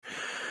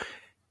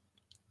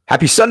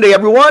Happy Sunday,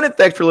 everyone, and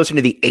thanks for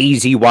listening to the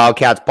AZ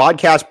Wildcats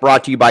podcast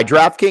brought to you by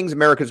DraftKings,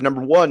 America's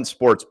 #1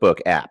 sportsbook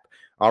app.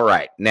 All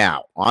right,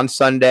 now on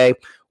Sunday,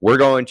 we're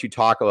going to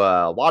talk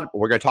we're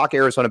going to talk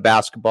Arizona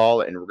basketball,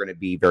 and we're going to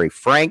be very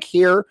frank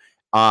here.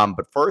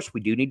 But first,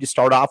 we do need to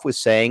start off with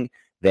saying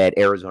that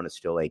Arizona is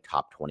still a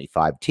top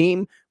 25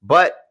 team,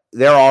 but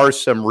there are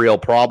some real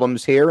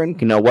problems here,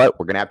 and you know what?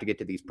 We're going to have to get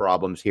to these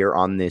problems here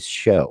on this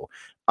show.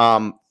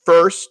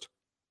 First,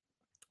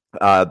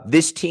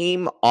 this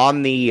team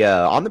on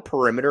the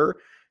perimeter,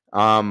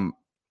 when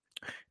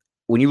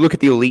you look at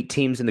the elite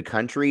teams in the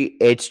country,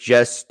 it's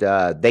just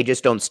they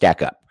just don't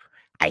stack up.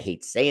 I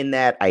hate saying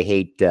that. I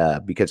hate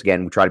because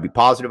again, we try to be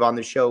positive on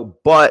the show,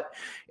 but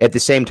at the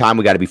same time,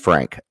 we got to be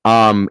frank.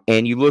 And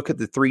you look at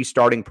the three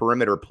starting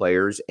perimeter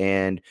players,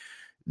 and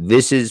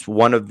this is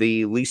one of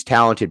the least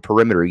talented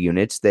perimeter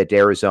units that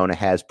Arizona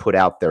has put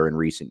out there in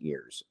recent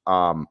years.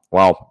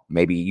 Well,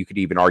 maybe you could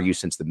even argue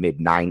since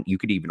the you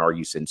could even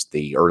argue since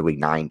the early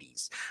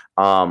 90s.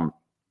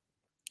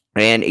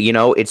 And you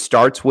know, it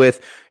starts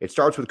with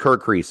Kerr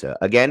Kriisa.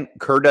 Again,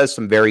 Kerr does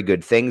some very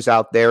good things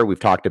out there. We've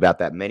talked about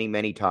that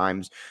many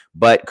times,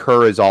 but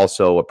Kerr is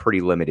also a pretty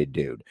limited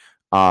dude.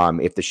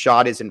 If the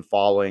shot isn't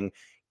falling,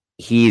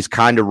 he's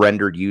kind of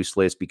rendered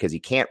useless because he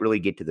can't really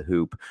get to the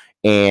hoop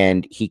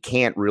and he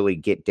can't really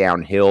get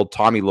downhill.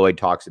 Tommy Lloyd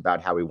talks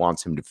about how he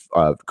wants him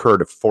to Kerr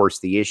to force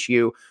the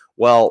issue.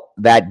 Well,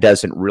 that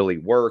doesn't really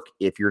work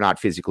if you're not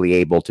physically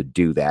able to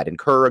do that. And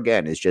Kerr,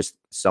 again, is just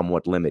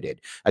somewhat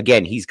limited.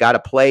 Again, he's got a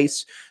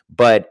place,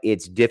 but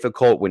it's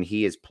difficult when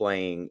he is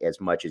playing as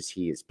much as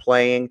he is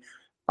playing.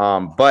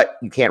 But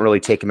you can't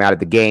really take him out of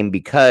the game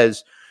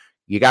because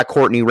you got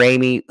Courtney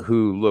Ramey,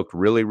 who looked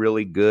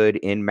really good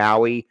in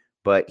Maui,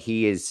 but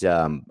he is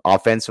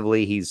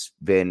offensively, he's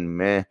been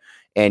meh.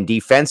 And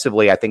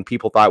defensively, I think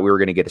people thought we were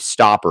going to get a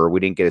stopper. We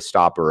didn't get a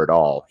stopper at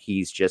all.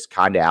 He's just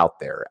kind of out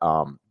there.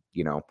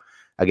 You know,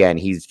 again,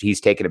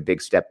 he's taken a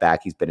big step back.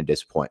 He's been a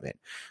disappointment.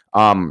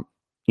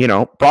 You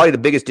know, probably the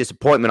biggest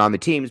disappointment on the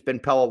team has been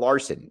Pelle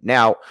Larsson.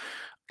 Now,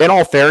 in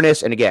all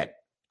fairness, and again,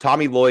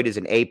 Tommy Lloyd is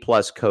an A+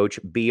 coach,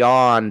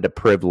 beyond a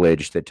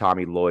privilege that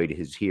Tommy Lloyd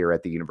is here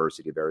at the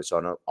University of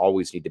Arizona.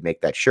 Always need to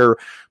make that sure,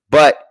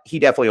 but he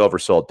definitely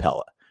oversold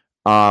Pelle.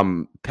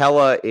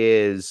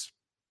 Pella's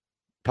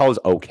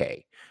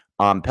okay.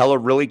 Pelle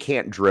really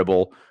can't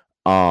dribble,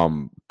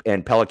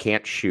 and Pelle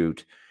can't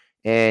shoot,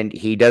 and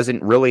he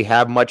doesn't really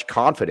have much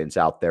confidence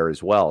out there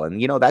as well.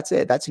 And, you know, that's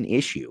it. That's an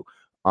issue.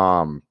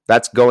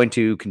 That's going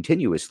to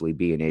continuously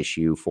be an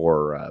issue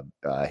for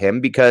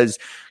him because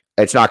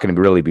it's not going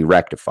to really be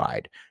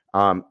rectified.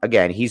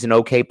 Again, he's an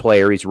okay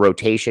player. He's a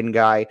rotation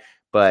guy,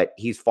 but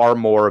he's far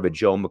more of a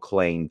Joe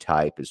McClain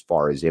type as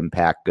far as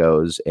impact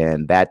goes.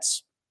 And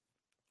that's,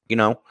 you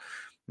know,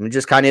 it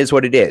just kind of is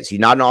what it is. He's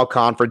not an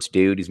all-conference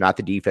dude. He's not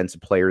the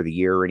defensive player of the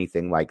year or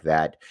anything like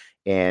that.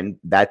 And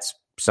that's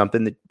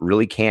something that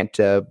really can't,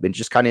 it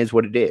just kind of is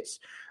what it is.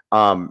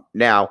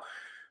 Now,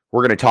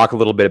 we're going to talk a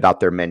little bit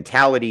about their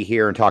mentality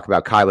here and talk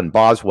about Kylan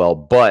Boswell,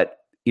 but,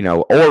 you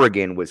know,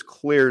 Oregon was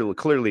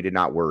clearly did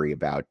not worry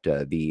about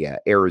the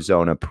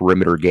Arizona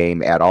perimeter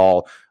game at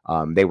all.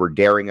 They were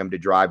daring him to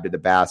drive to the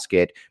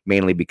basket,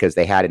 mainly because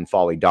they had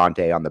N'Faly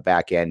Dante on the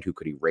back end who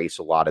could erase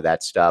a lot of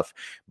that stuff.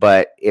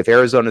 But if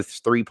Arizona's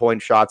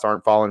three-point shots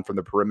aren't falling from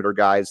the perimeter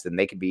guys, then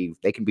they can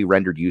be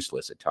rendered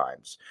useless at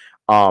times.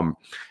 Now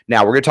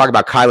we're going to talk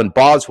about Kylan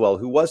Boswell,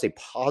 who was a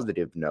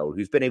positive note,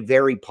 who's been a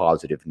very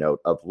positive note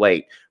of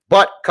late.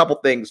 But a couple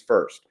things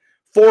first.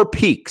 Four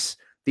Peaks,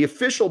 the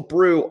official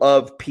brew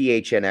of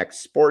PHNX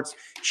Sports.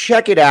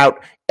 Check it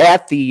out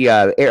at the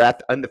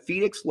on the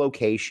Phoenix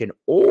location,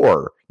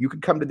 or you can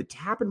come to the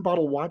Tap and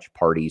Bottle watch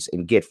parties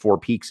and get Four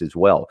Peaks as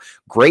well.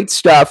 Great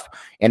stuff.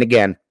 And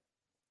again,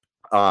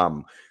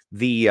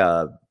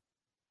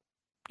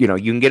 you know,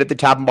 you can get at the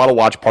Tap and Bottle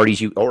watch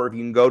parties, or if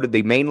you can go to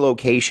the main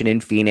location in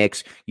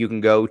Phoenix, you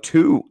can go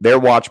to their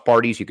watch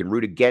parties. You can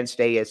root against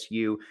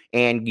ASU,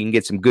 and you can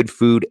get some good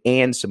food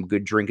and some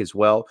good drink as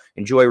well.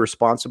 Enjoy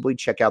responsibly.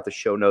 Check out the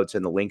show notes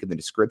and the link in the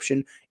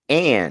description,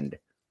 and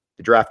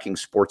the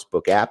DraftKings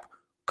Sportsbook app,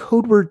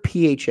 code word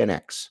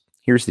PHNX.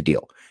 Here's the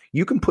deal.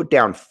 You can put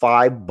down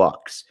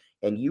 $5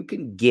 and you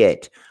can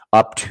get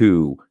up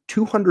to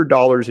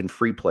 $200 in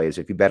free plays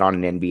if you bet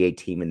on an NBA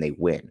team and they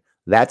win.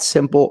 That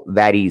simple,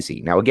 that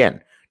easy. Now,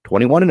 again,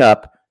 21 and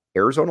up,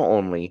 Arizona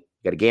only.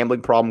 You got a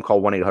gambling problem,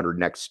 call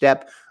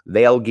 1-800-NEXT-STEP.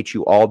 They'll get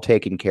you all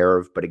taken care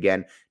of. But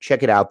again,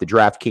 check it out, the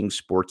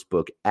DraftKings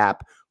Sportsbook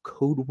app,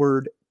 code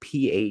word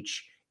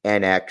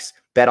PHNX.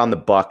 Bet on the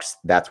Bucks.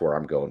 That's where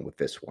I'm going with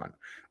this one.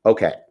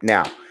 Okay,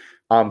 now,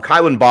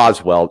 Kylan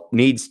Boswell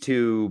needs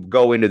to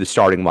go into the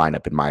starting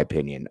lineup, in my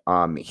opinion.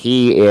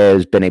 He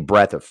has been a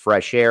breath of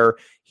fresh air.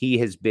 He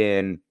has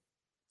been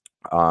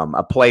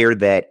a player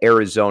that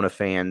Arizona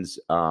fans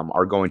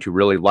are going to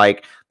really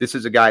like. This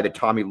is a guy that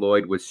Tommy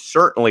Lloyd was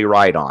certainly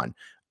right on.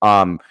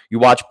 You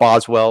watch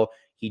Boswell,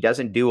 he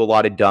doesn't do a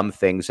lot of dumb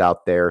things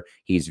out there.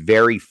 He's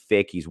very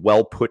thick. He's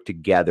well put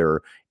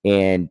together.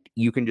 and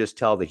you can just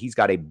tell that he's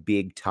got a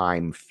big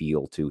time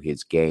feel to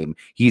his game.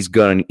 He's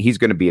going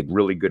to be a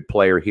really good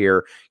player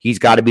here. He's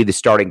got to be the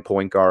starting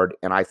point guard,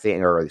 and I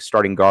think, or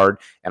starting guard,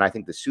 and I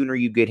think the sooner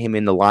you get him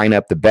in the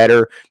lineup, the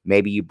better.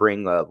 Maybe you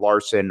bring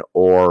Larson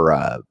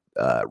or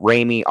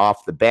Ramey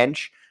off the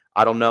bench.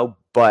 I don't know,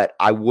 but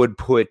I would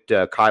put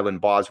Kylan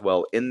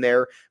Boswell in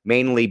there,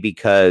 mainly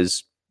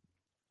because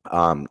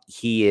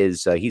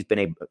he's been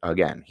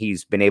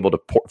able to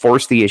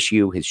force the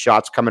issue. His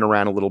shot's coming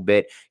around a little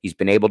bit. He's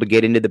been able to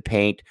get into the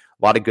paint.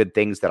 A lot of good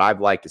things that I'd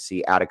like to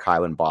see out of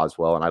Kylan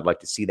Boswell, and I'd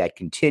like to see that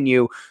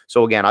continue.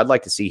 So again, I'd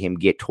like to see him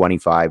get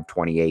 25,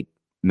 28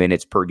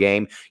 minutes per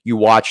game. You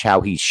watch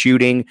how he's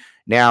shooting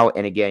now,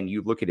 and again,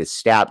 you look at his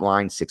stat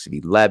line, 6 of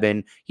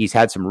 11. He's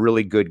had some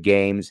really good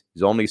games.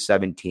 He's only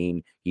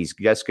 17. He's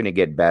just going to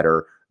get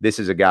better. This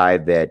is a guy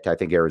that I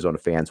think Arizona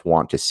fans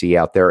want to see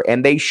out there,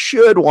 and they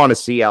should want to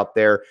see out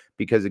there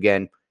because,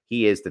 again,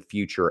 he is the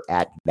future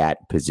at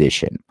that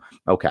position.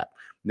 Okay,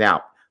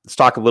 now let's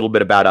talk a little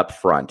bit about up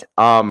front.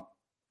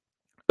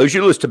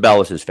 Azuolas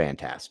Tubelis is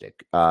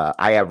fantastic.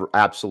 I have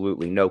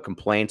absolutely no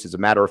complaints. As a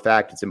matter of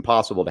fact, it's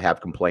impossible to have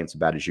complaints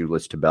about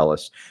Azuolas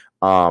Tubelis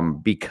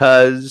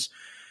because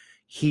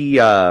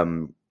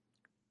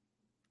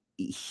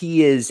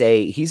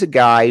he's a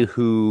guy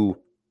who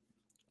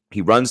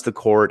he runs the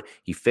court.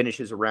 He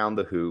finishes around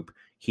the hoop.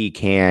 He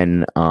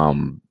can,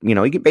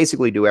 he can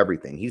basically do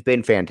everything. He's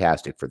been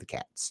fantastic for the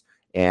Cats.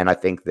 And I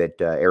think that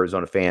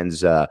Arizona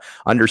fans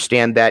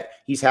understand that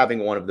he's having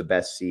one of the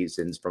best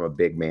seasons from a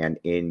big man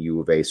in U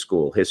of A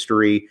school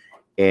history.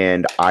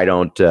 And I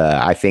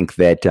think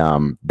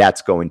that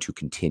that's going to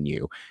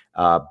continue.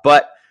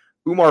 But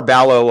Oumar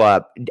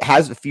Ballo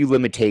has a few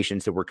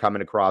limitations that we're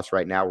coming across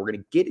right now. We're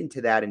going to get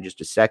into that in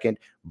just a second.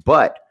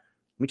 But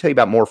let me tell you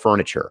about more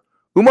furniture.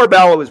 Oumar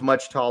Ballo is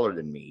much taller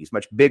than me. He's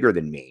much bigger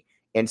than me.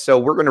 And so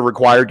we're going to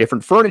require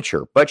different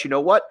furniture. But you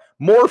know what?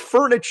 More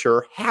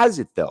Furniture has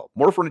it, though.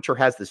 More Furniture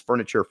has this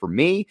furniture for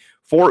me,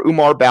 for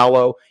Oumar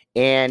Ballo,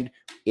 and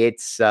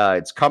it's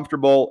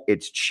comfortable,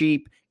 it's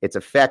cheap, it's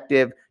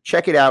effective.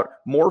 Check it out.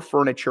 More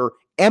Furniture,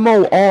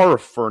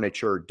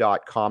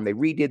 morfurniture.com. They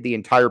redid the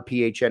entire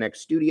PHNX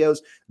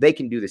studios. They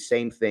can do the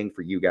same thing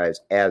for you guys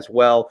as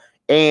well.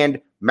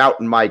 And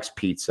Mountain Mike's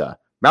Pizza.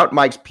 Mountain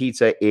Mike's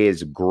Pizza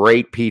is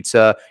great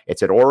pizza.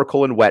 It's at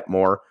Oracle and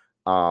Wetmore.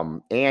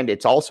 And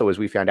it's also, as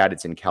we found out,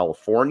 it's in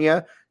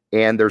California.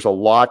 And there's a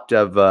lot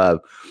of,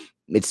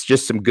 it's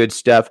just some good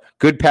stuff.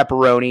 Good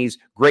pepperonis,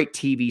 great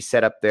TV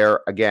setup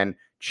there. Again,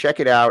 check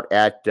it out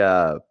at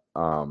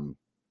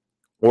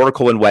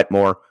Oracle and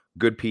Wetmore.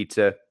 Good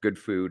pizza, good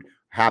food.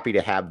 Happy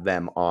to have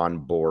them on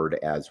board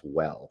as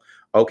well.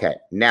 Okay,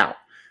 now,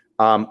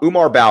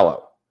 Oumar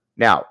Ballo.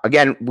 Now,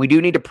 again, we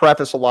do need to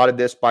preface a lot of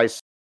this by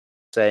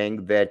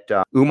saying that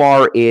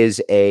Oumar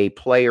is a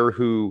player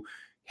who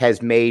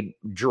has made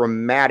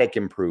dramatic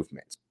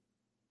improvements.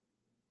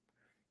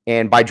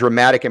 And by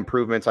dramatic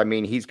improvements, I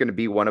mean he's going to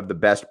be one of the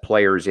best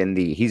players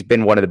he's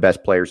been one of the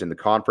best players in the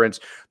conference.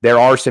 There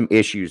are some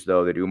issues,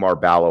 though, that Oumar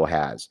Ballo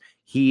has.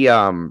 He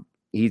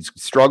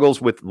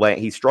struggles with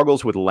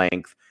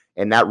length,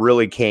 and that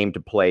really came to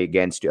play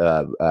against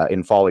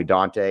N'Faly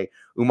Dante.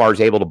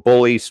 Oumar's able to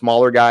bully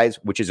smaller guys,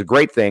 which is a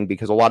great thing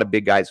because a lot of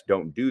big guys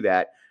don't do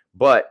that.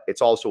 But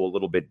it's also a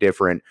little bit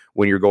different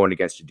when you're going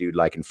against a dude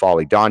like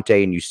N'Faly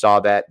Dante, and you saw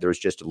that. There's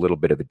just a little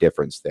bit of a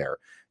difference there.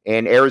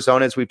 And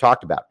Arizona, as we've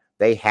talked about,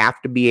 they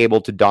have to be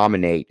able to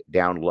dominate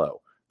down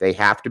low. They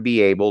have to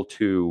be able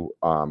to,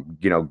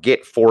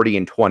 get 40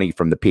 and 20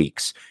 from the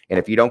peaks. And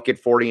if you don't get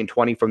 40 and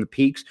 20 from the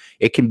peaks,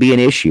 it can be an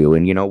issue.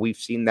 And, we've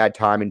seen that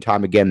time and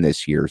time again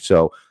this year.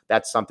 So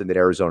that's something that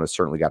Arizona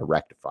certainly got to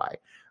rectify.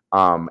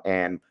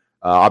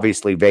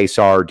 Obviously,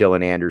 Vasar,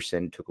 Dylan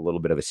Anderson took a little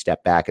bit of a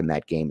step back in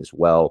that game as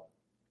well.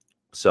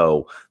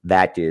 So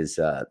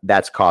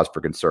that's cause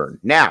for concern.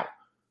 Now,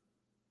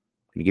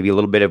 let me give you a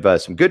little bit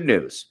of some good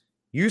news.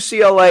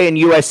 UCLA and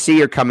USC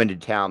are coming to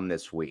town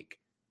this week.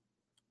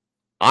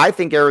 I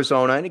think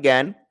Arizona, and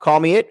again,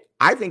 call me it,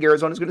 I think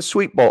Arizona's going to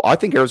sweep bowl. I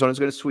think Arizona's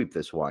going to sweep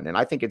this one, and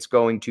I think it's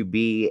going to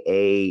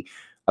be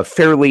a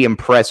fairly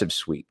impressive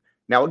sweep.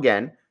 Now,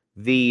 again,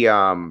 you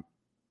got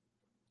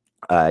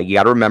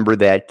to remember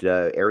that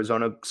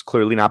Arizona's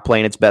clearly not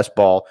playing its best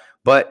ball,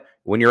 but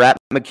when you're at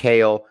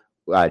McHale,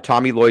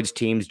 Tommy Lloyd's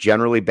teams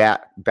generally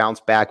bounce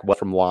back well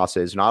from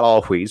losses. Not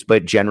always,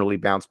 but generally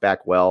bounce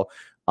back well.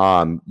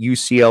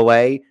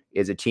 UCLA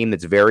is a team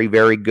that's very,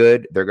 very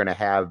good. They're going to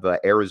have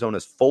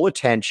Arizona's full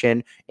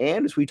attention.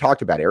 And as we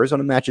talked about,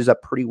 Arizona matches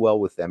up pretty well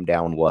with them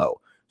down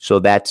low. So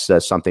that's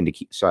something to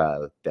keep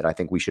that I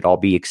think we should all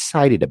be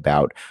excited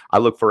about. I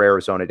look for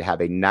Arizona to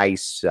have a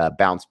nice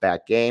bounce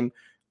back game.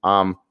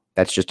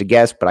 That's just a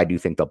guess, but I do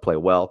think they'll play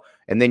well.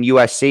 And then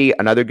USC,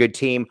 another good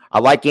team. I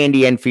like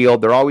Andy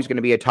Enfield. They're always going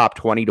to be a top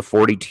 20 to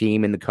 40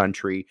 team in the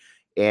country.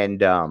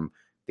 And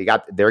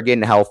they're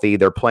getting healthy.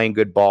 They're playing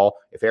good ball.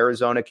 If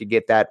Arizona could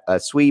get that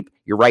sweep,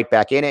 you're right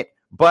back in it.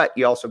 But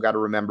you also got to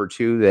remember,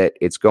 too, that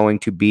it's going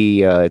to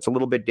be it's a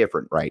little bit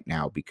different right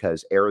now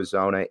because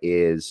Arizona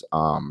is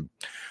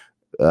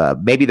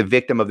maybe the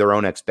victim of their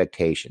own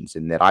expectations,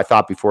 and that I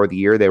thought before the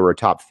year they were a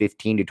top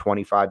 15 to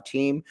 25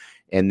 team,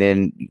 and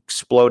then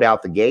explode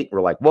out the gate.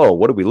 We're like, whoa,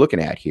 what are we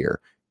looking at here?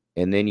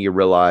 And then you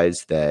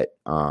realize that,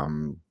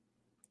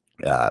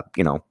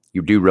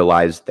 you do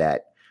realize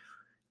that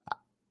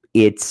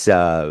it's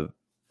a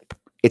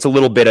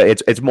little bit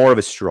of, it's more of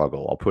a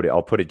struggle. I'll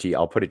put it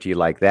to you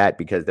like that,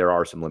 because there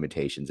are some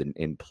limitations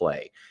in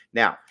play.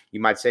 Now, you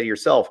might say to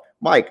yourself,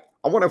 Mike,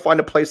 I want to find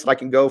a place that I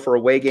can go for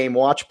away game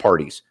watch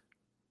parties.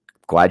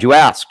 Glad you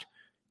asked.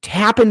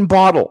 Tap and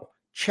Bottle.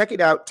 Check it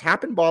out.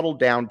 Tap and Bottle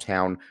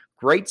downtown.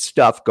 Great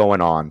stuff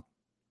going on.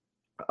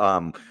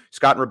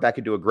 Scott and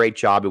Rebecca do a great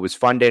job. It was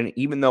fun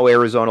even though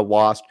Arizona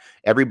lost,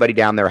 everybody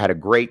down there had a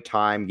great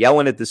time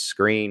yelling at the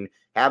screen,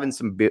 having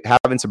some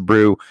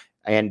brew,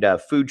 and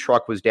food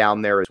truck was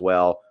down there as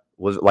well.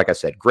 Was, like I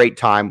said, great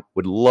time.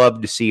 Would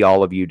love to see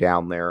all of you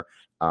down there.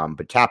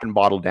 But Tap and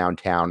Bottle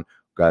downtown,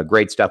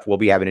 great stuff. We'll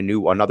be having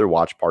another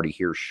watch party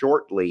here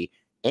shortly,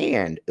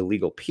 and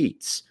Illegal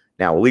Pete's.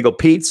 Now, Illegal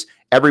Pete's,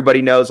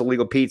 everybody knows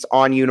Illegal Pete's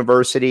on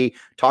University.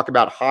 Talk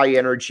about high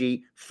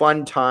energy,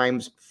 fun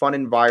times, fun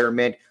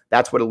environment.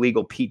 That's what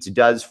Illegal Pete's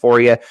does for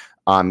you.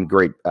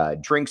 Great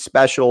drink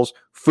specials,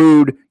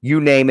 food, you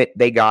name it,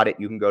 they got it.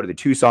 You can go to the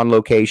Tucson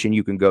location.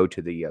 You can go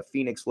to the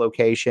Phoenix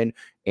location.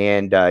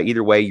 And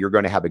either way, you're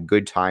going to have a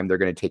good time. They're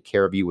going to take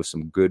care of you with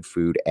some good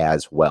food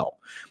as well.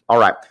 All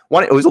right.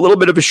 It was a little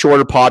bit of a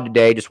shorter pod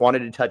today. Just wanted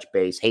to touch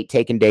base. Hate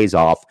taking days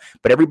off.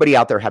 But everybody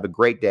out there, have a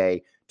great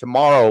day.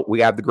 Tomorrow,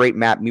 we have the great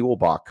Matt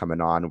Muehlbach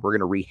coming on. We're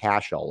going to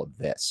rehash all of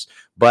this.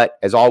 But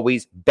as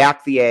always,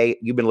 back the A.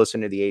 You've been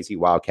listening to the AZ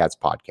Wildcats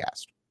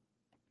podcast.